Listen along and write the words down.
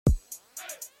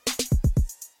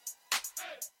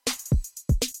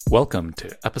Welcome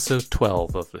to episode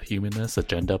 12 of the Humanist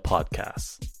Agenda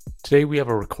podcast. Today we have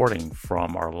a recording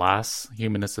from our last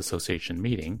Humanist Association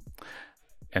meeting,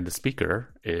 and the speaker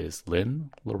is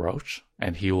Lynn LaRoche,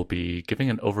 and he will be giving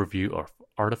an overview of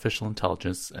artificial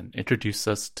intelligence and introduce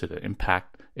us to the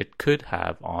impact it could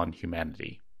have on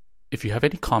humanity. If you have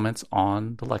any comments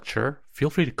on the lecture, feel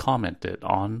free to comment it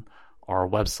on our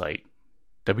website,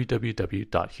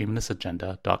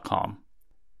 www.humanistagenda.com.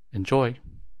 Enjoy!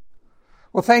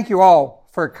 Well, thank you all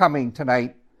for coming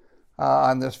tonight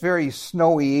on this very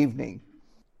snowy evening.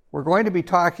 We're going to be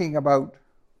talking about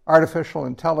artificial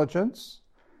intelligence,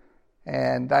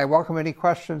 and I welcome any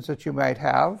questions that you might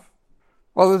have.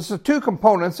 Well, there's the two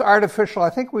components. Artificial,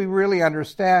 I think we really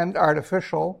understand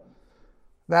artificial.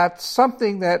 That's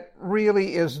something that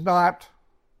really is not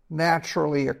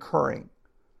naturally occurring.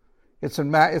 It's a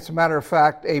matter of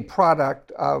fact a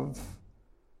product of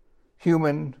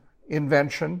human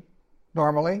invention,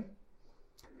 normally.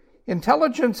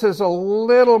 Intelligence is a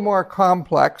little more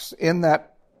complex in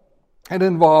that it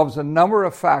involves a number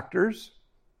of factors,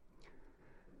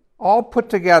 all put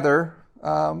together.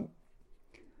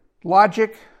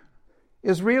 Logic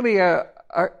is really I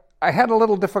had a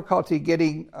little difficulty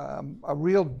getting a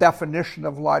real definition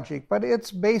of logic, but it's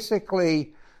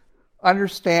basically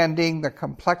understanding the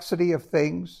complexity of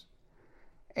things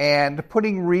and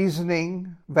putting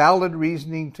reasoning, valid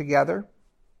reasoning together.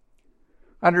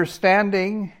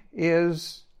 Understanding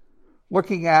is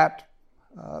looking at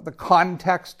the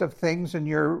context of things in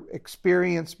your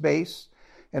experience base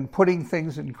and putting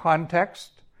things in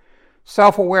context.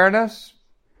 Self-awareness,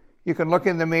 you can look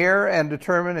in the mirror and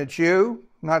determine it's you,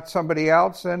 not somebody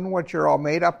else, and what you're all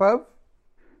made up of.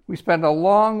 We spend a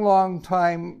long, long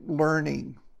time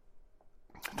learning,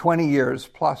 20 years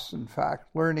plus, in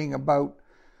fact, learning about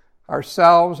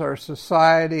ourselves, our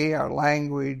society, our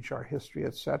language, our history,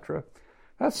 etc.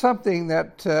 That's something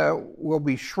that will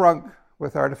be shrunk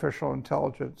with artificial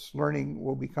intelligence. Learning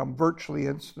will become virtually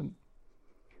instant.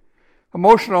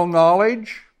 Emotional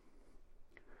knowledge.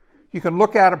 You can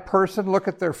look at a person, look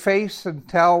at their face, and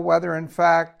tell whether, in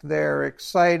fact, they're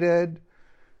excited,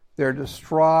 they're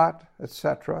distraught,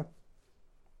 etc.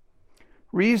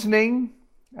 Reasoning.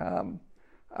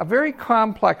 A very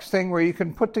complex thing where you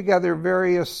can put together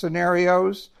various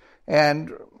scenarios and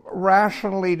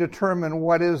rationally determine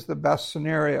what is the best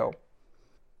scenario.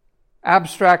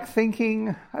 Abstract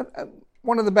thinking.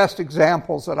 One of the best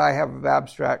examples that I have of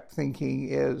abstract thinking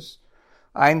is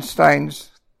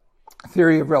Einstein's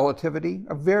theory of relativity,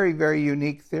 a very, very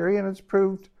unique theory, and it's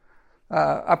proved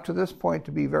up to this point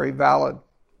to be very valid.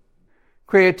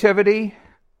 Creativity.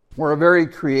 We're a very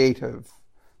creative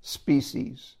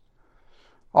species.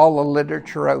 All the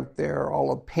literature out there,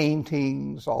 all the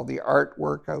paintings, all the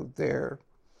artwork out there,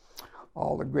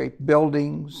 all the great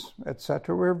buildings,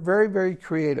 etc. We're very, very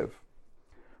creative.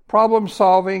 Problem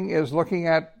solving is looking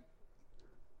at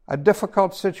a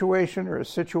difficult situation or a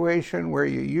situation where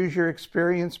you use your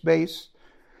experience base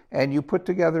and you put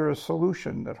together a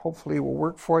solution that hopefully will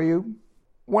work for you.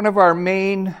 One of our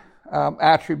main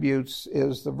attributes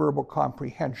is the verbal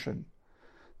comprehension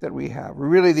that we have. We're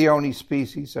really the only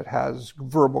species that has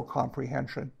verbal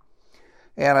comprehension.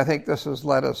 And I think this has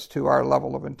led us to our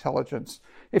level of intelligence.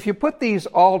 If you put these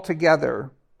all together,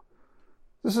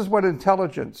 this is what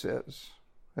intelligence is.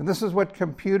 And this is what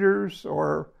computers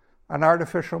or an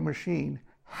artificial machine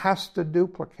has to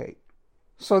duplicate.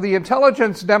 So the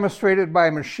intelligence demonstrated by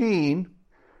a machine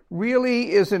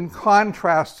really is in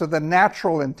contrast to the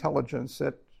natural intelligence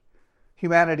that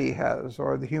humanity has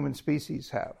or the human species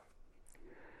have.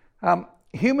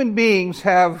 Human beings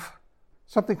have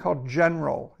something called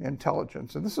general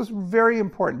intelligence, and this is very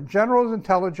important. General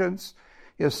intelligence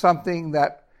is something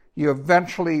that you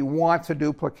eventually want to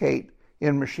duplicate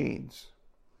in machines.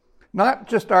 Not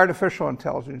just artificial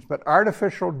intelligence, but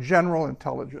artificial general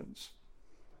intelligence.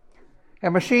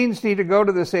 And machines need to go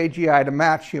to this AGI to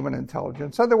match human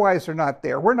intelligence, otherwise they're not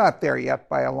there. We're not there yet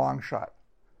by a long shot.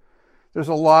 There's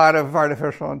a lot of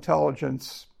artificial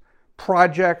intelligence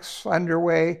projects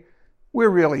underway. We're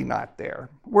really not there.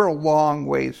 We're a long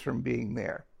ways from being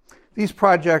there. These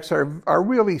projects are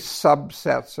really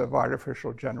subsets of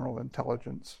artificial general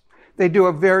intelligence. They do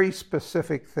a very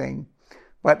specific thing,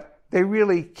 but they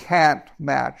really can't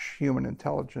match human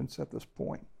intelligence at this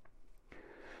point.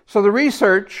 So the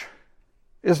research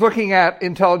is looking at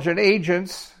intelligent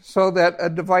agents so that a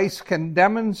device can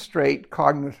demonstrate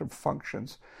cognitive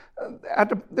functions.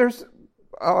 There's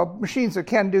machines that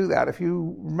can do that. If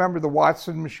you remember the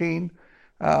Watson machine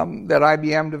that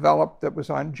IBM developed that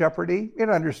was on Jeopardy, it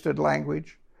understood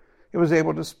language. It was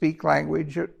able to speak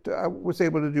language. It was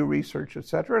able to do research,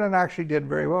 etc., and it actually did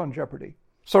very well in Jeopardy.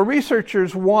 So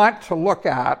researchers want to look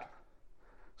at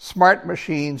smart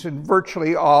machines in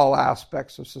virtually all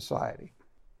aspects of society.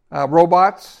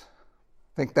 Robots,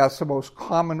 I think that's the most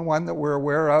common one that we're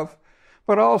aware of,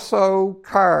 but also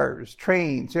cars,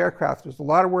 trains, aircraft. There's a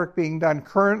lot of work being done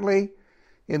currently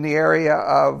in the area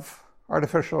of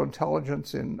artificial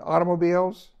intelligence in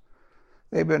automobiles.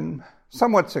 They've been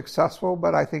somewhat successful,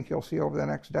 but I think you'll see over the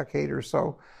next decade or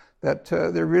so that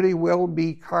there really will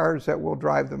be cars that will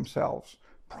drive themselves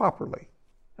properly.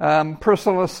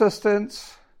 Personal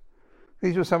assistants,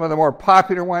 these are some of the more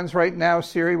popular ones right now.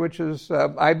 Siri, which is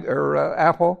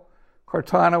Apple,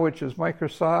 Cortana, which is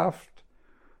Microsoft,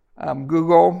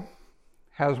 Google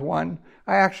has one.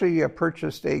 I actually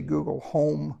purchased a Google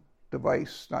Home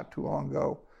device not too long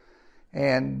ago.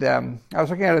 And I was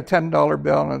looking at a $10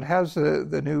 bill, and it has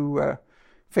the new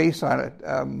face on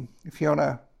it.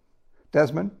 Fiona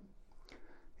Desmond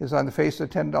is on the face of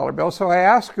the $10 bill. So I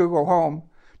asked Google Home,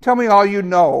 tell me all you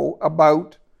know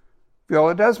about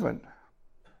Viola Desmond.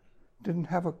 Didn't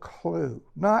have a clue.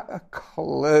 Not a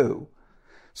clue.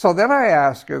 So then I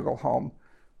asked Google Home,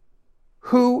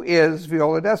 who is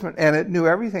Viola Desmond? And it knew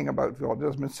everything about Viola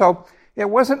Desmond. So it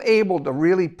wasn't able to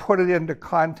really put it into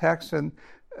context, and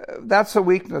that's a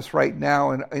weakness right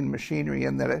now in machinery,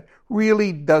 in that it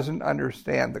really doesn't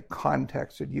understand the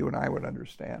context that you and I would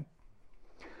understand.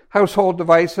 Household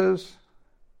devices.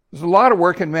 There's a lot of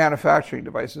work in manufacturing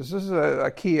devices. This is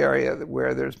a key area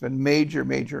where there's been major,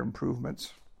 major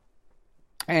improvements.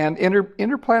 And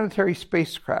interplanetary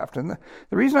spacecraft. And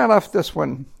the reason I left this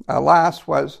one last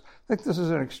was I think this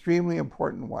is an extremely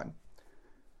important one.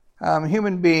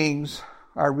 Human beings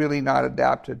are really not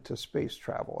adapted to space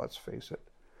travel, let's face it.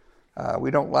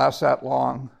 We don't last that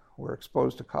long. We're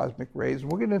exposed to cosmic rays.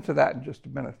 And we'll get into that in just a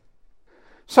minute.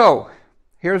 So,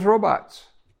 here's robots.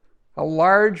 A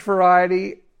large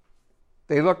variety.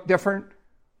 They look different.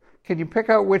 Can you pick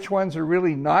out which ones are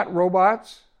really not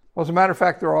robots? Well, as a matter of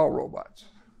fact, they're all robots.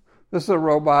 This is a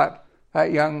robot.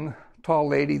 That young, tall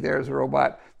lady there is a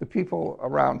robot. The people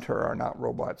around her are not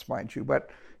robots, mind you. But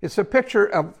it's a picture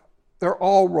of, they're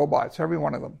all robots, every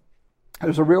one of them.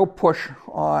 There's a real push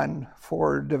on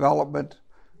for development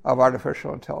of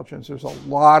artificial intelligence. There's a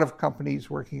lot of companies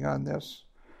working on this.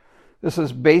 This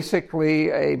is basically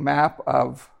a map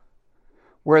of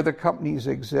where the companies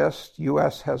exist.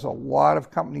 U.S. has a lot of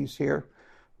companies here.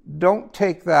 Don't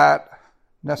take that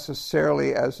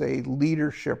necessarily as a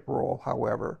leadership role,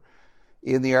 however,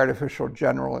 in the artificial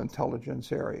general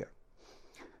intelligence area.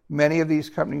 Many of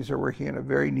these companies are working in a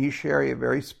very niche area, a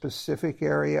very specific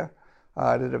area,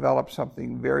 to develop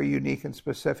something very unique and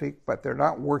specific, but they're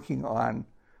not working on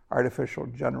artificial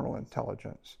general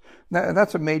intelligence. And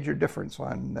that's a major difference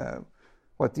on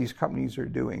what these companies are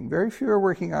doing. Very few are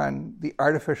working on the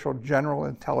artificial general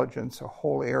intelligence, a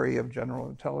whole area of general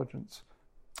intelligence.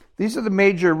 These are the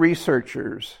major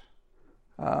researchers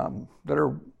that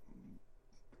are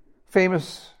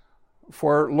famous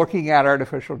for looking at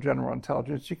artificial general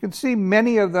intelligence. You can see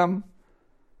many of them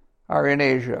are in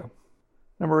Asia.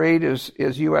 Number 8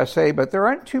 is USA, but there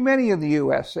aren't too many in the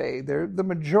USA. The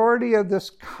majority of this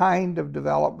kind of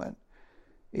development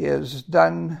is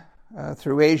done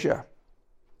through Asia.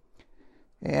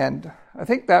 And I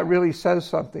think that really says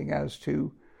something as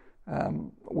to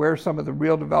where some of the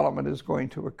real development is going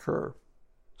to occur.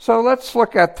 So let's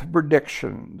look at the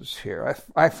predictions here.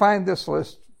 I find this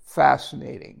list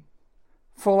fascinating.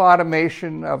 Full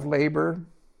automation of labor,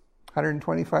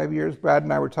 125 years. Brad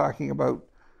and I were talking about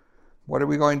what are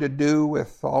we going to do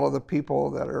with all of the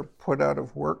people that are put out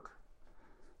of work.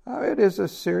 It is a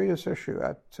serious issue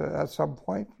at some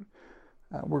point.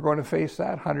 We're going to face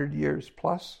that 100 years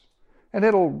plus, and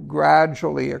it'll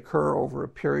gradually occur over a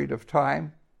period of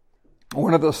time.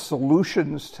 One of the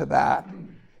solutions to that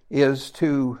is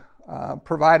to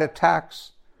provide a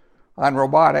tax on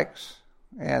robotics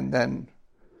and then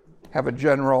have a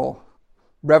general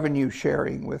revenue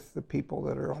sharing with the people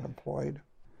that are unemployed.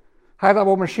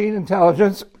 High-level machine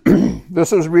intelligence.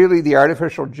 This is really the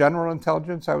artificial general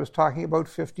intelligence I was talking about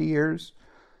 50 years.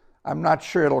 I'm not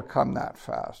sure it'll come that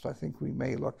fast. I think we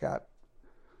may look at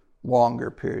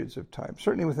longer periods of time.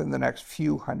 Certainly within the next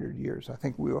few hundred years, I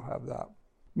think we will have that.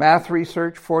 Math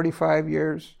research, 45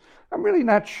 years. I'm really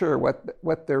not sure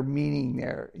what they're meaning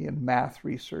there in math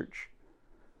research.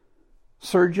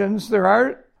 Surgeons, there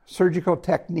are surgical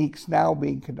techniques now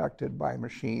being conducted by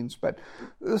machines, but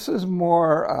this is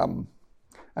more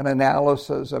an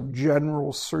analysis of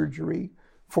general surgery,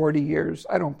 40 years.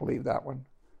 I don't believe that one.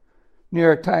 New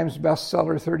York Times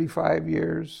bestseller, 35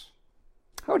 years.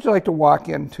 How would you like to walk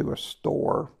into a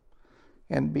store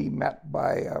and be met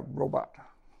by a robot?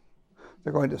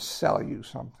 They're going to sell you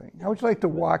something. How would you like to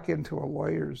walk into a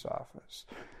lawyer's office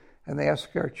and they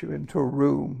escort you into a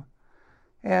room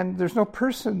and there's no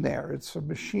person there? It's a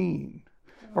machine,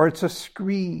 or it's a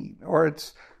screen, or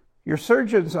it's your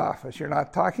surgeon's office. You're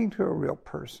not talking to a real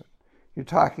person. You're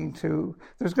talking to,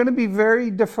 there's going to be very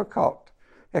difficult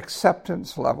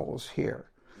acceptance levels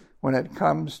here when it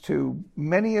comes to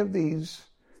many of these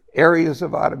areas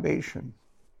of automation.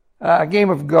 A game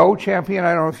of Go, Champion,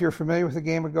 I don't know if you're familiar with the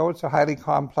game of Go. It's a highly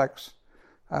complex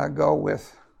Go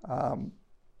with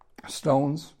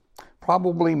stones,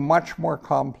 probably much more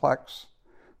complex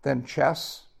than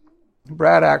chess.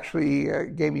 Brad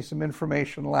actually gave me some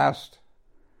information last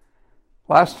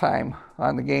time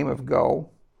on the game of Go,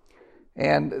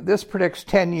 and this predicts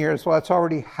 10 years. Well, it's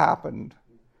already happened,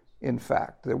 in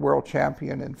fact. The world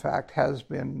champion, in fact, has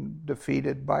been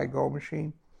defeated by Go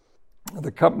machine.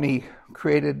 The company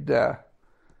created, what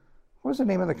was the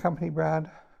name of the company,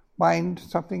 Brad? Mind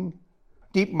something?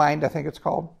 DeepMind, I think it's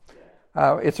called.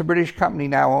 It's a British company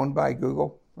now owned by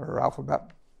Google or Alphabet.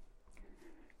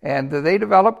 And they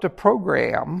developed a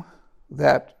program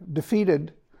that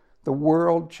defeated the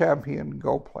world champion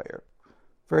Go player.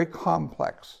 Very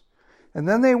complex. And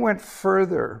then they went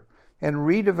further and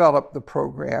redeveloped the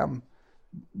program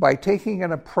by taking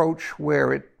an approach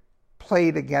where it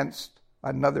played against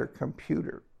another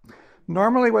computer.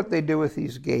 Normally what they do with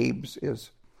these games is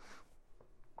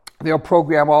they'll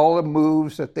program all the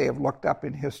moves that they have looked up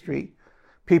in history,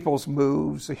 people's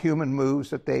moves, the human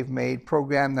moves that they've made,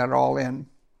 program that all in.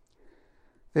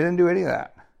 They didn't do any of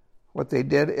that. What they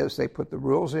did is they put the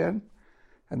rules in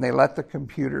and they let the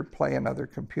computer play another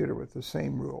computer with the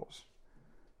same rules.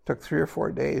 It took 3 or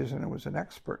 4 days and it was an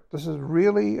expert. This is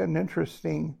really an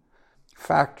interesting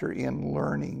factor in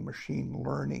learning, machine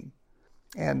learning.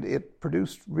 And it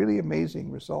produced really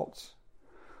amazing results.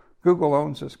 Google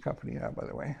owns this company now, by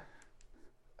the way.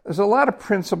 There's a lot of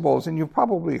principles, and you've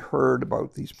probably heard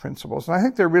about these principles, and I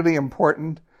think they're really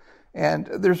important. And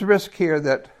there's a risk here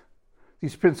that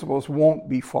these principles won't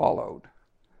be followed.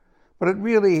 But it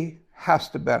really has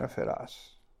to benefit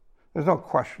us. There's no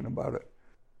question about it.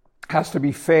 It has to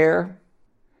be fair.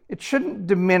 It shouldn't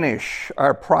diminish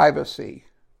our privacy.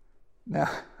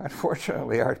 Now,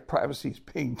 unfortunately, our privacy is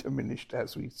being diminished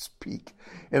as we speak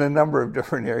in a number of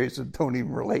different areas that don't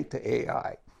even relate to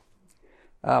AI.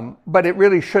 But it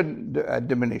really shouldn't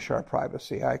diminish our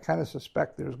privacy. I kind of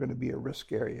suspect there's going to be a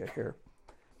risk area here.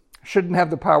 It shouldn't have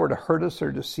the power to hurt us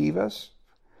or deceive us.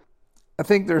 I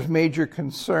think there's major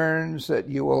concerns that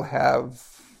you will have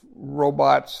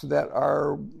robots that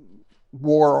are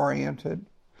war-oriented,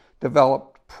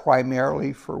 developed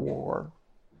primarily for war.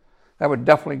 That would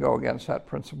definitely go against that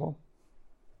principle.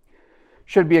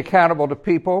 Should be accountable to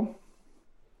people.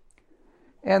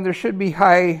 And there should be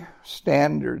high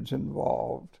standards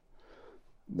involved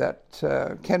that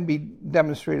can be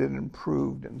demonstrated and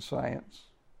improved in science.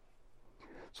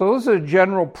 So those are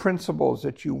general principles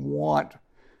that you want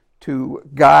to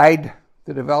guide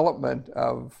the development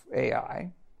of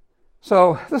AI.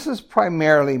 So this is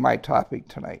primarily my topic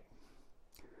tonight.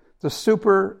 The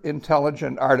super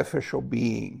intelligent artificial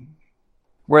being,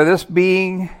 where this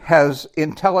being has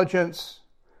intelligence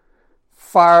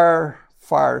far,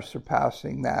 far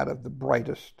surpassing that of the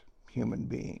brightest human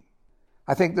being.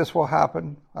 I think this will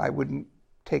happen. I wouldn't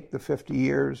take the 50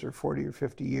 years or 40 or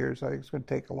 50 years. I think it's going to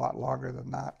take a lot longer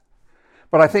than that.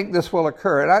 But I think this will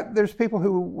occur. And there's people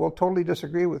who will totally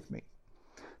disagree with me,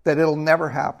 that it'll never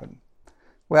happen.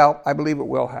 Well, I believe it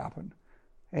will happen.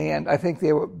 And I think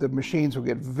the machines will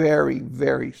get very,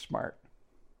 very smart.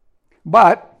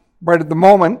 But right at the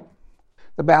moment,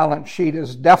 the balance sheet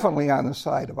is definitely on the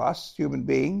side of us, human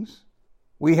beings.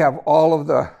 We have all of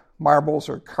the marbles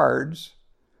or cards.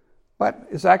 But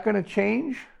is that going to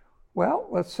change? Well,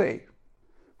 let's see.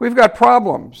 We've got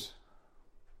problems,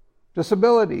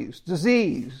 disabilities,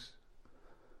 disease,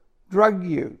 drug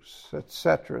use,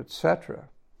 etc., etc.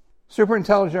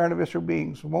 Superintelligent artificial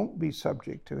beings won't be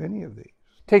subject to any of these.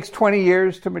 It takes 20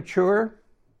 years to mature.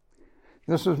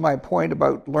 This was my point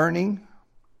about learning.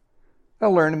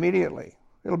 They'll learn immediately.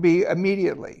 It'll be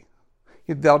immediately.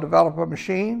 They'll develop a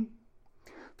machine.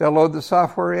 They'll load the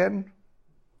software in.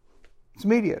 It's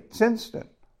immediate. It's instant.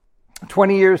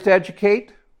 20 years to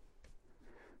educate.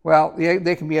 Well,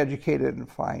 they can be educated and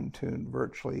fine-tuned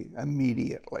virtually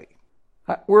immediately.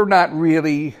 We're not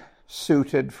really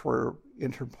suited for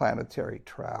interplanetary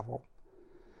travel.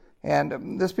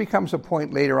 And this becomes a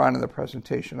point later on in the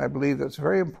presentation. I believe that's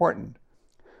very important.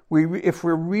 If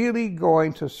we're really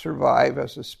going to survive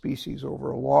as a species over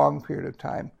a long period of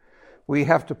time, we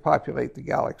have to populate the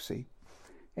galaxy.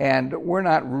 And we're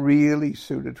not really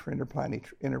suited for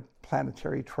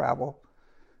interplanetary travel.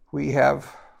 We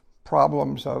have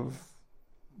problems of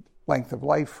length of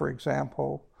life, for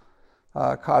example.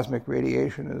 Cosmic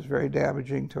radiation is very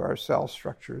damaging to our cell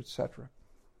structure, etc.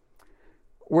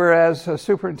 Whereas a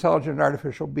superintelligent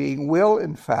artificial being will,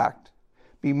 in fact,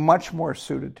 be much more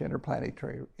suited to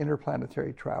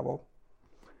interplanetary travel.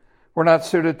 We're not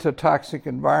suited to toxic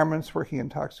environments, working in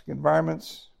toxic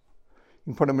environments.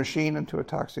 You can put a machine into a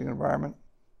toxic environment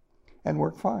and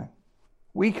work fine.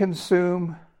 We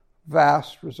consume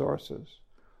vast resources.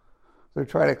 They're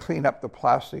trying to clean up the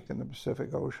plastic in the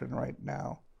Pacific Ocean right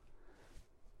now.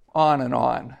 On and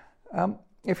on.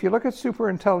 If you look at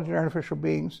superintelligent artificial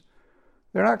beings,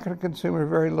 they're not going to consume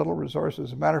very little resources.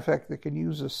 As a matter of fact, they can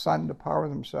use the sun to power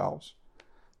themselves.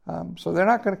 So they're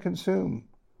not going to consume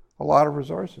a lot of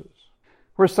resources.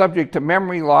 We're subject to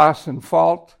memory loss and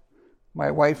fault.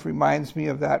 My wife reminds me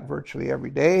of that virtually every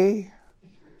day.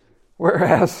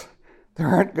 Whereas there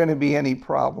aren't going to be any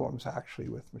problems actually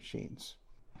with machines.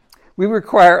 We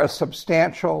require a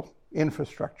substantial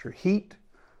infrastructure, heat,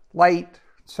 light,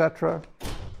 etc.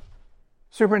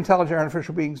 Superintelligent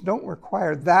artificial beings don't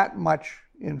require that much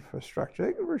infrastructure.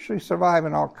 They can virtually survive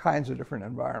in all kinds of different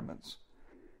environments.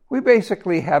 We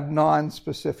basically have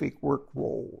non-specific work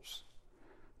roles.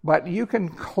 But you can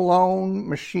clone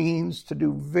machines to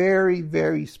do very,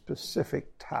 very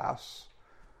specific tasks,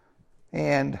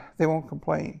 and they won't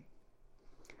complain.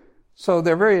 So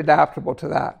they're very adaptable to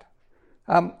that.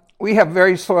 We have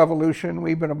very slow evolution.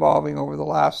 We've been evolving over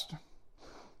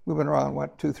we've been around,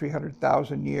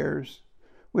 200,000-300,000 years.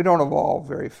 We don't evolve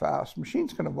very fast.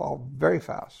 Machines can evolve very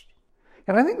fast.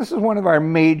 And I think this is one of our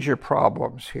major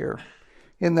problems here,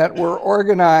 in that we're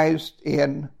organized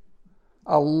in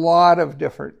a lot of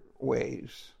different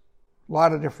ways, a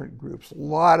lot of different groups, a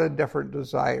lot of different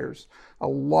desires, a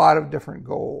lot of different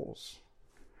goals.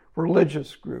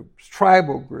 Religious groups,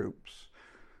 tribal groups,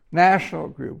 national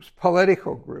groups,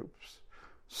 political groups,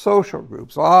 social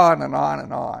groups, on and on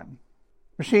and on.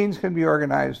 Machines can be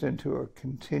organized into a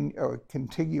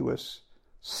contiguous,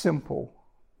 simple,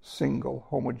 single,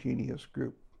 homogeneous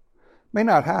group. May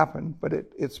not happen, but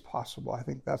it's possible. I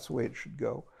think that's the way it should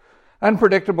go.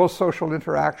 Unpredictable social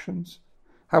interactions.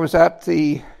 I was at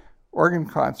the organ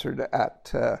concert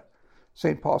at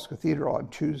St. Paul's Cathedral on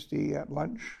Tuesday at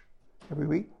lunch every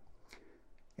week.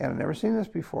 And I'd never seen this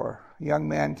before. A young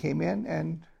man came in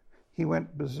and he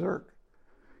went berserk.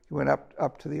 He went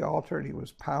up to the altar and he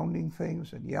was pounding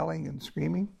things and yelling and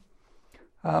screaming.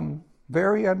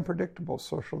 Very unpredictable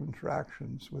social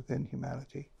interactions within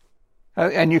humanity.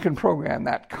 And you can program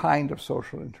that kind of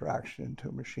social interaction into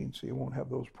a machine so you won't have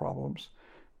those problems.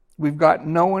 We've got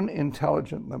known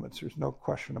intelligent limits. There's no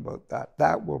question about that.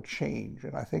 That will change.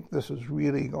 And I think this is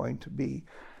really going to be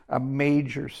a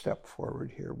major step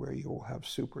forward here where you will have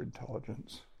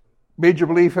superintelligence. Major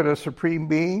belief in a supreme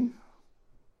being?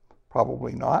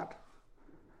 Probably not.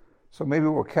 So maybe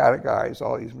we'll categorize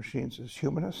all these machines as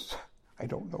humanists. I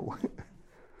don't know.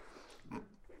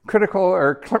 Critical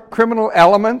or criminal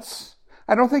elements?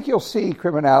 I don't think you'll see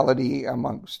criminality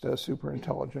amongst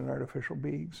superintelligent artificial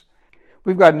beings.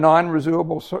 We've got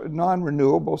non-renewable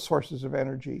sources of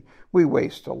energy. We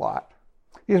waste a lot.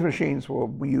 These machines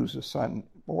will use the sun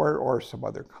or some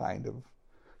other kind of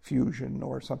fusion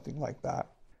or something like that.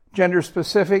 Gender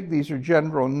specific, these are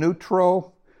gender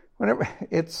neutral.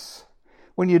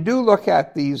 When you do look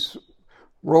at these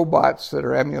robots that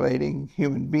are emulating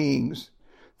human beings,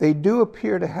 they do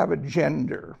appear to have a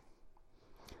gender.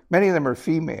 Many of them are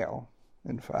female,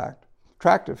 in fact,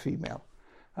 attractive female.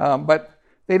 But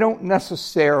they don't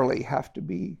necessarily have to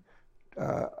be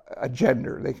a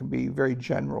gender. They can be very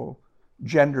general,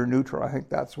 gender neutral. I think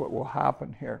that's what will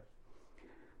happen here.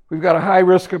 We've got a high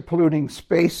risk of polluting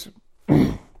space.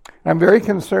 I'm very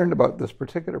concerned about this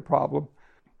particular problem.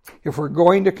 If we're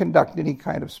going to conduct any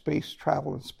kind of space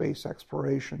travel and space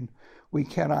exploration, we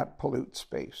cannot pollute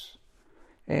space.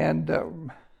 And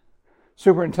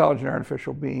superintelligent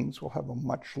artificial beings will have a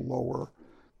much lower,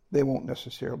 they won't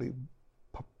necessarily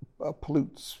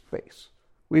pollute space.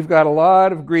 We've got a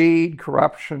lot of greed,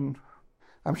 corruption.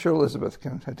 I'm sure Elizabeth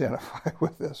can identify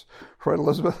with this. Right,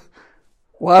 Elizabeth?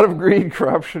 A lot of greed,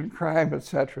 corruption, crime,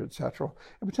 etc., etc.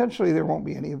 And potentially there won't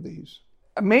be any of these.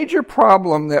 A major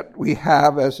problem that we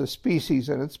have as a species,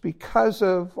 and it's because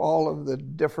of all of the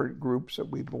different groups that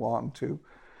we belong to,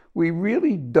 we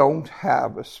really don't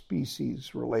have a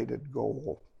species-related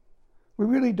goal. We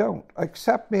really don't,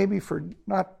 except maybe for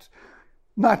not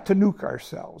to nuke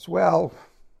ourselves. Well,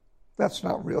 that's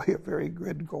not really a very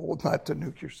good goal, not to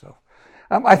nuke yourself.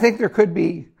 I think there could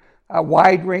be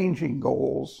wide-ranging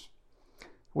goals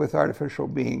with artificial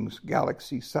beings,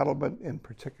 galaxy settlement in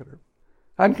particular.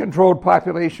 Uncontrolled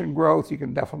population growth, you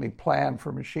can definitely plan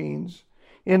for machines.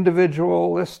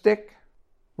 Individualistic,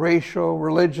 racial,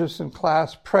 religious, and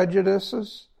class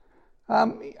prejudices.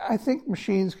 I think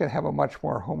machines can have a much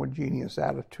more homogeneous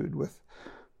attitude with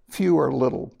fewer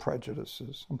little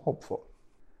prejudices. I'm hopeful.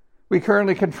 We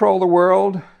currently control the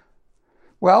world.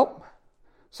 Well,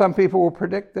 some people will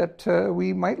predict that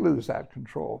we might lose that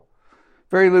control.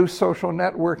 Very loose social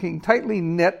networking, tightly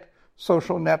knit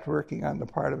social networking on the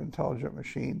part of intelligent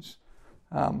machines.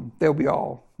 They'll be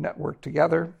all networked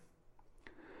together.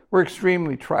 We're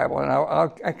extremely tribal, and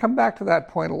I come back to that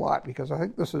point a lot because I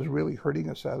think this is really hurting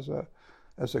us as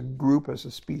a group, as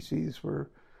a species.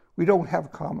 We don't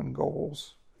have common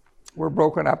goals. We're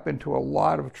broken up into a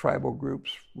lot of tribal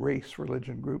groups, race,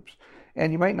 religion groups,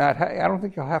 and you might not. I don't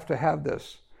think you'll have to have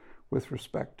this with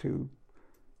respect to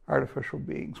artificial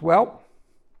beings. Well,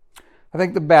 I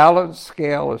think the balance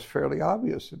scale is fairly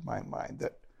obvious in my mind,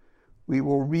 that we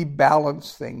will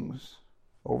rebalance things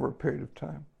over a period of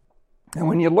time. And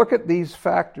when you look at these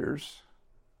factors,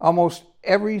 almost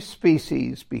every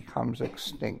species becomes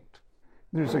extinct.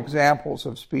 There's examples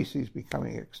of species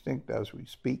becoming extinct as we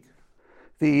speak.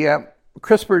 The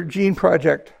CRISPR gene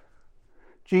project,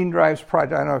 Gene Drives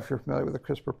project, I don't know if you're familiar with the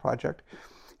CRISPR project.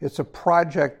 It's a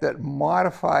project that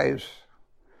modifies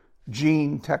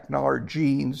gene technology,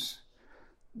 genes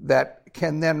that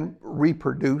can then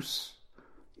reproduce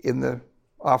in the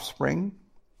offspring.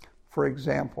 For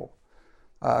example,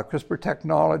 CRISPR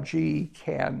technology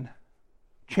can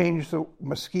change the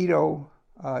mosquito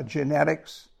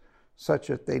genetics such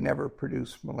that they never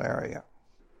produce malaria.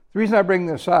 The reason I bring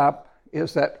this up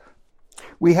is that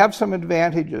we have some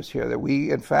advantages here, that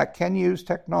we, in fact, can use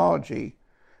technology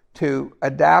to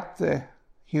adapt the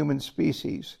human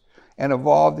species and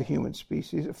evolve the human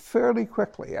species fairly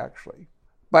quickly, actually.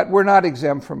 But we're not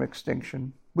exempt from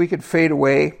extinction. We could fade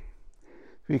away.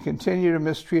 If we continue to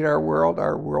mistreat our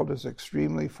world is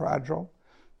extremely fragile.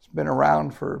 It's been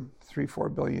around for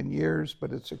 3-4 billion years,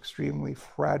 but it's extremely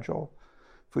fragile.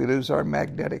 If we lose our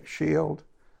magnetic shield,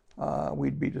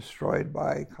 we'd be destroyed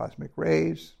by cosmic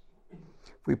rays.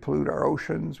 If we pollute our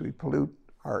oceans, we pollute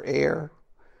our air.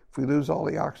 If we lose all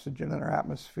the oxygen in our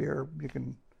atmosphere, you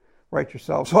can write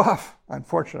yourselves off,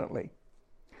 unfortunately.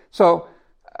 So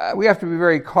we have to be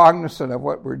very cognizant of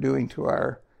what we're doing to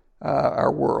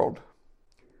our world.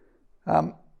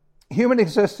 Human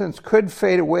existence could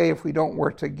fade away if we don't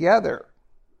work together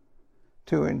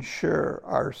to ensure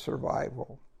our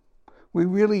survival. We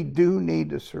really do need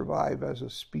to survive as a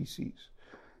species,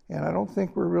 and I don't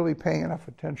think we're really paying enough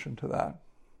attention to that.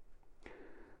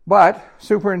 But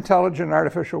super intelligent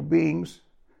artificial beings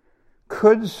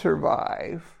could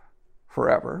survive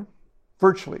forever,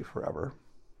 virtually forever,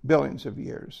 billions of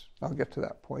years. I'll get to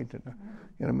that point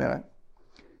in a minute,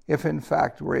 if in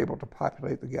fact we're able to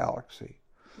populate the galaxy.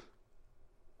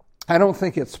 I don't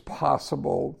think it's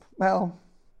possible, well,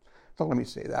 don't let me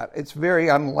say that. It's very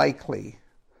unlikely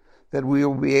that we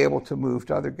will be able to move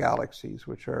to other galaxies,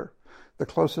 which are, the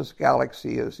closest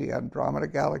galaxy is the Andromeda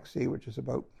Galaxy, which is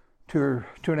about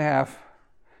 2.5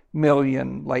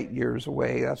 million light years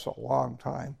away. That's a long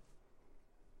time.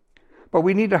 But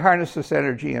we need to harness this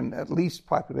energy and at least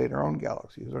populate our own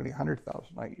galaxy. It's only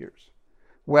 100,000 light years.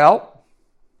 Well,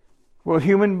 will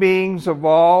human beings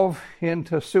evolve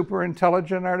into super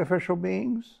intelligent artificial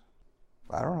beings?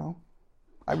 I don't know.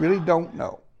 I really don't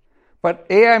know. But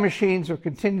AI machines will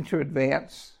continue to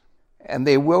advance, and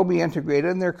they will be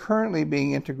integrated, and they're currently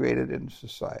being integrated into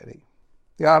society.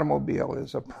 The automobile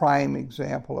is a prime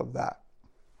example of that.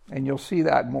 And you'll see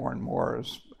that more and more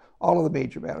as all of the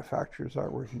major manufacturers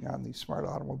are working on these smart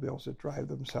automobiles that drive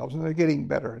themselves, and they're getting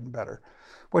better and better.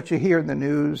 What you hear in the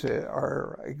news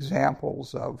are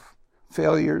examples of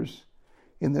failures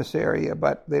in this area,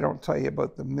 but they don't tell you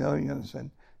about the millions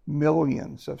and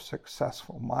millions of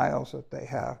successful miles that they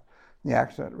have. The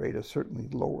accident rate is certainly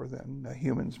lower than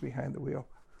humans behind the wheel.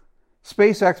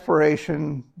 Space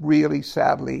exploration really,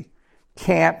 sadly,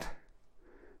 can't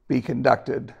be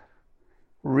conducted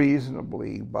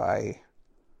reasonably by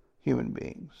human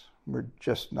beings. We're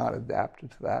just not adapted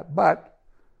to that. But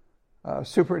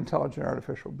super intelligent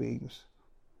artificial beings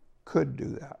could do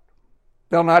that.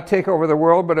 They'll not take over the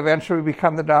world, but eventually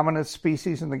become the dominant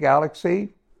species in the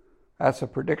galaxy. That's a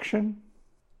prediction.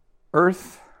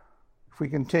 Earth, if we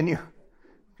continue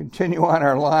on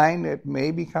our line, it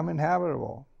may become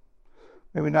inhabitable.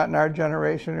 Maybe not in our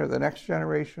generation or the next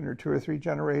generation or 2 or 3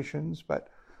 generations, but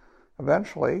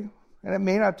eventually, and it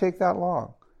may not take that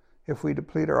long. If we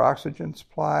deplete our oxygen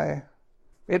supply,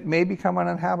 it may become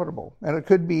uninhabitable. And it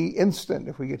could be instant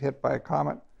if we get hit by a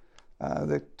comet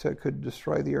that could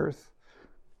destroy the Earth.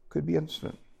 Could be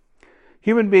instant.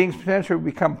 Human beings potentially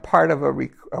become part of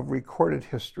recorded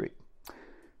history.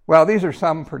 Well, these are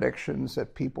some predictions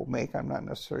that people make. I'm not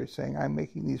necessarily saying I'm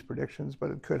making these predictions,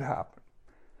 but it could happen.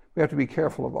 We have to be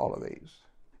careful of all of these.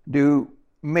 Do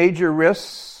major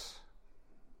risks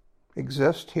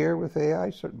exist here with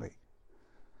AI? Certainly.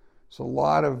 There's a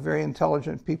lot of very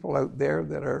intelligent people out there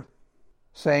that are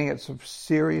saying it's a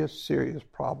serious, serious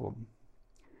problem.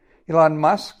 Elon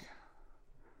Musk,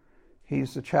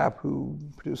 he's the chap who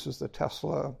produces the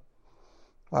Tesla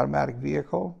automatic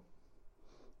vehicle,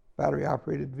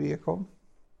 battery-operated vehicle.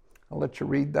 I'll let you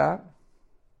read that.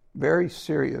 Very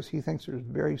serious. He thinks there's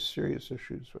very serious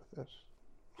issues with this,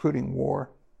 including war.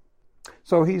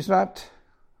 So he's not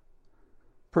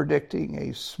predicting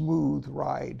a smooth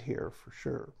ride here for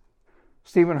sure.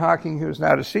 Stephen Hawking, who is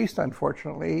now deceased,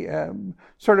 unfortunately,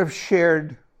 sort of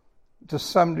shared to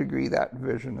some degree that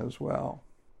vision as well.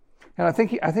 And I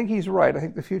think he's right. I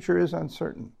think the future is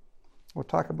uncertain. We'll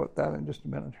talk about that in just a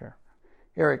minute here.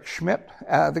 Eric Schmidt,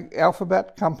 the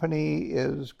Alphabet company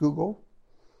is Google.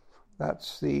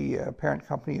 That's the parent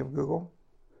company of Google.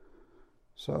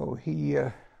 So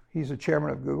he's the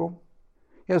chairman of Google.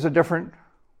 He has a different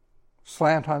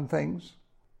slant on things.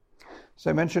 As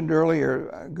I mentioned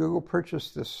earlier, Google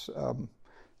purchased this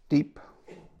deep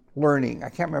learning. I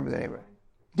can't remember the name of it.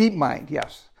 DeepMind,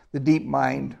 yes. The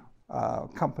DeepMind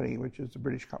company, which is a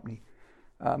British company,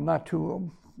 about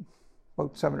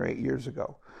 7 or 8 years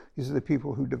ago. These are the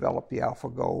people who developed the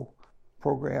AlphaGo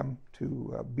program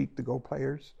to beat the Go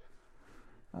players.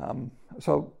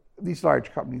 So these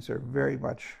large companies are very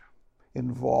much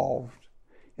involved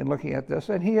in looking at this,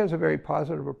 and he has a very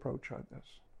positive approach on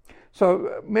this.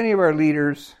 So many of our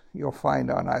leaders you'll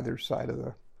find on either side of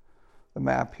the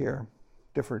map here,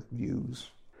 different views.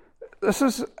 This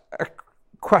is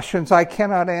questions I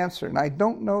cannot answer, and I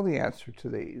don't know the answer to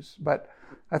these, but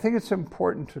I think it's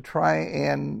important to try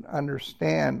and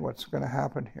understand what's going to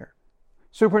happen here.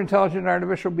 Superintelligent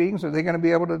artificial beings, are they going to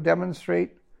be able to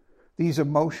demonstrate these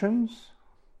emotions?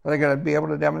 Are they going to be able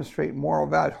to demonstrate moral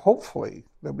values? Hopefully,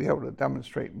 they'll be able to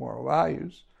demonstrate moral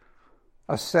values.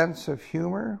 A sense of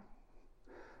humor.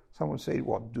 Someone would say,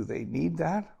 well, do they need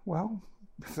that? Well,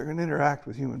 if they're going to interact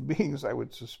with human beings, I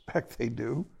would suspect they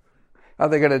do. Are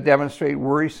they going to demonstrate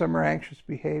worrisome or anxious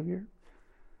behavior?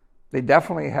 They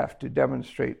definitely have to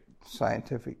demonstrate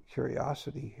scientific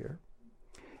curiosity here.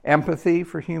 Empathy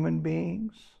for human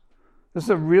beings. This is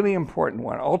a really important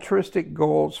one. Altruistic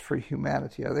goals for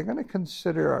humanity. Are they going to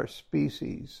consider our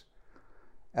species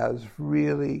as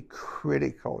really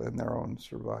critical in their own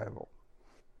survival?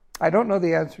 I don't know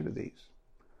the answer to these.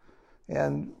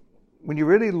 And when you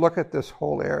really look at this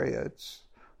whole area, it's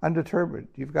undetermined.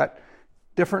 You've got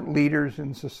different leaders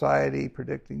in society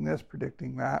predicting this,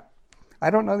 predicting that. I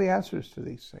don't know the answers to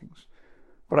these things,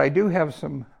 but I do have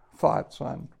some thoughts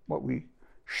on what we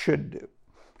should do.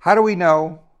 How do we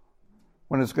know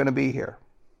when it's going to be here?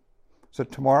 Is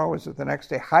it tomorrow? Is it the next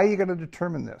day? How are you going to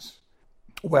determine this?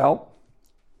 Well,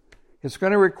 it's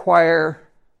going to require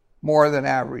more than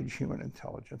average human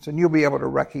intelligence, and you'll be able to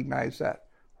recognize that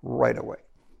right away.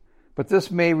 But this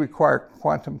may require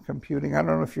quantum computing. I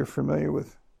don't know if you're familiar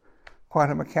with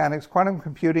quantum mechanics. Quantum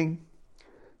computing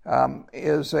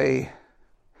is a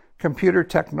computer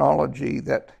technology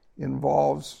that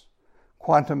involves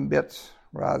quantum bits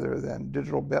rather than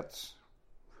digital bits.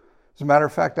 As a matter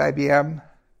of fact, IBM,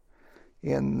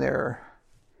 in their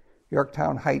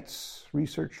Yorktown Heights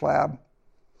research lab,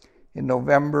 in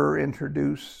November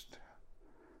introduced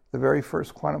the very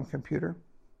first quantum computer.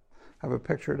 I have a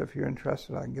picture of it if you're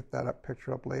interested. I can get that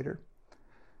picture up later.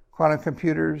 Quantum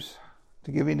computers,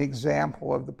 to give you an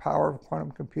example of the power of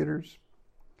quantum computers,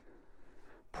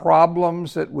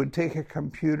 problems that would take a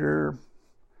computer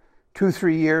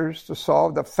 2-3 years to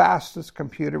solve, the fastest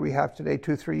computer we have today,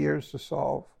 2-3 years to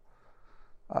solve,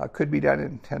 could be done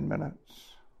in 10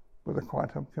 minutes with a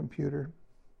quantum computer.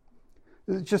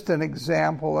 This is just an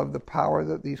example of the power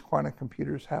that these quantum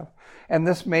computers have. And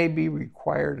this may be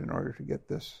required in order to get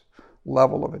this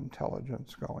level of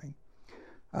intelligence going.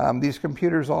 These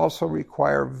computers also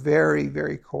require very,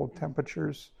 very cold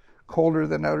temperatures, colder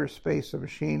than outer space. A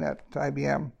machine at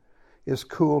IBM is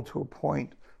cooled to a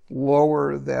point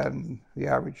lower than the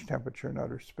average temperature in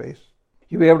outer space.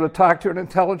 You'll be able to talk to it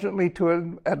intelligently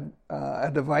to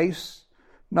a device,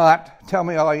 not tell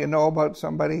me all you know about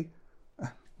somebody.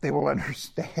 They will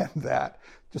understand that.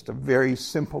 Just a very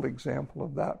simple example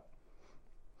of that.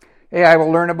 AI will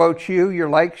learn about you, your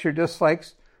likes, your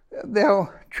dislikes.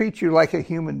 They'll treat you like a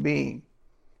human being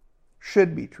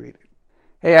should be treated.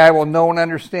 AI will know and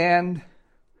understand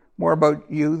more about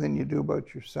you than you do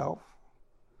about yourself.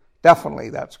 Definitely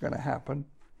that's going to happen.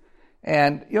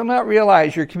 And you'll not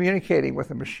realize you're communicating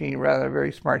with a machine rather than a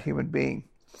very smart human being.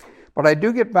 But I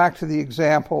do get back to the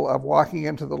example of walking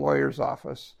into the lawyer's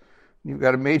office. You've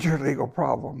got a major legal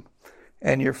problem,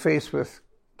 and you're faced with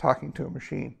talking to a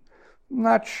machine. I'm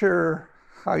not sure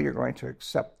how you're going to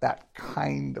accept that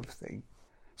kind of thing.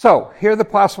 So here are the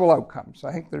possible outcomes.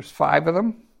 I think there's 5 of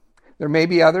them. There may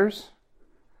be others.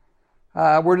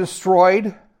 We're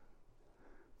destroyed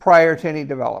prior to any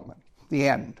development. The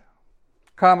end.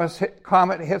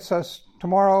 Comet hits us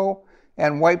tomorrow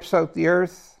and wipes out the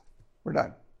Earth. We're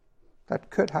done.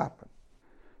 That could happen.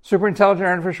 Superintelligent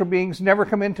artificial beings never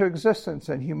come into existence,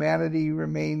 and humanity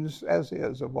remains as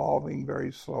is, evolving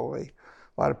very slowly.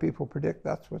 A lot of people predict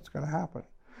that's what's going to happen.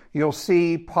 You'll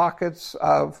see pockets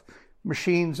of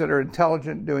machines that are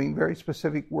intelligent doing very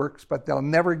specific works, but they'll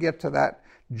never get to that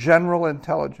general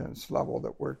intelligence level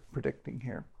that we're predicting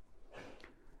here.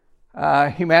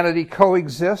 Humanity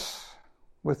coexists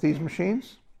with these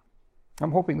machines.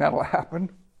 I'm hoping that'll happen.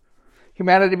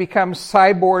 Humanity becomes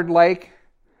cyborg-like,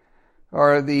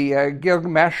 or the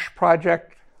Gilgamesh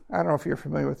project. I don't know if you're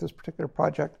familiar with this particular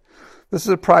project. This is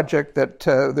a project that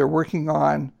they're working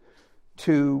on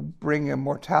to bring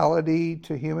immortality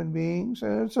to human beings.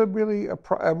 And it's a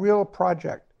real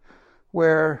project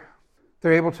where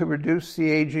they're able to reduce the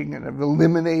aging and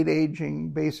eliminate aging,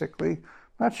 basically.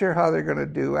 Not sure how they're going to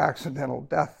do accidental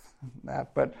death and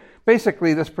that, but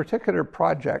basically this particular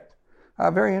project,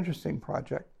 a very interesting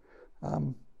project,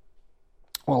 will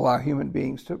allow human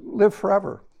beings to live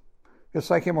forever.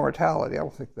 It's like immortality. I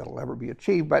don't think that'll ever be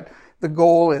achieved, but the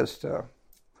goal is to,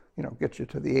 get you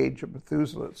to the age of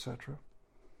Methuselah, etc.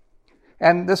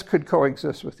 And this could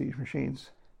coexist with these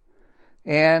machines.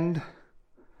 And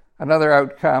another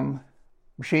outcome,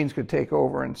 machines could take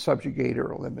over and subjugate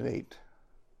or eliminate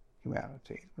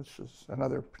humanity. This is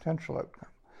another potential outcome.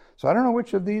 So I don't know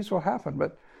which of these will happen,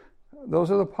 but those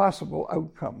are the possible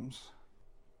outcomes.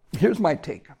 Here's my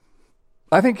take.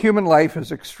 I think human life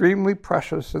is extremely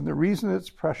precious, and the reason it's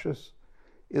precious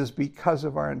is because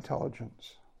of our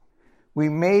intelligence. We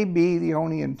may be the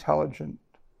only intelligent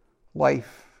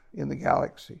life in the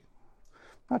galaxy.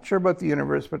 Not sure about the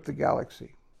universe, but the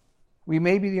galaxy. We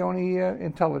may be the only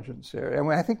intelligence there, and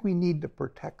I think we need to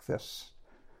protect this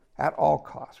at all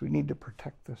costs. We need to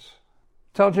protect this.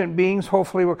 Intelligent beings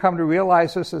hopefully will come to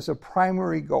realize this as a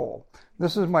primary goal.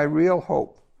 This is my real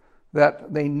hope,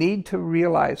 that they need to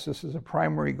realize this as a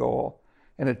primary goal,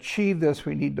 and achieve this,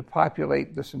 we need to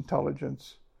populate this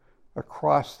intelligence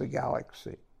across the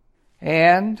galaxy.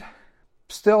 And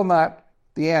still not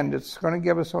the end. It's going to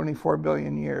give us only 4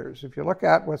 billion years. If you look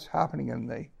at what's happening in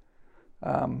the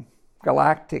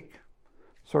galactic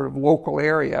sort of local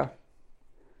area,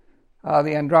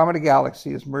 the Andromeda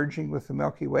Galaxy is merging with the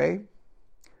Milky Way.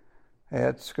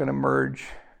 It's going to merge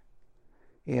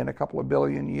in a couple of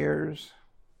billion years,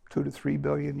 2 to 3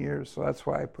 billion years, so that's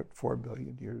why I put 4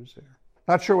 billion years there.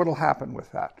 Not sure what will happen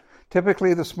with that.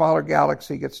 Typically, the smaller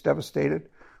galaxy gets devastated,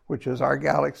 which is our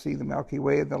galaxy, the Milky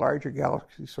Way, and the larger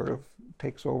galaxy sort of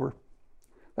takes over.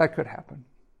 That could happen.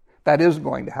 That is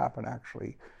going to happen,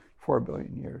 actually, 4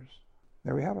 billion years.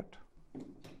 There we have it.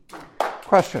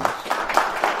 Questions?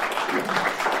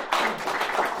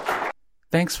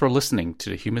 Thanks for listening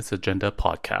to the Humanist Agenda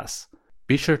podcast.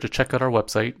 Be sure to check out our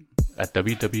website at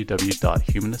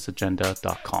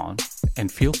www.humanistagenda.com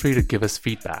and feel free to give us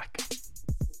feedback.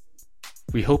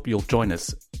 We hope you'll join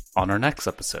us on our next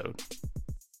episode.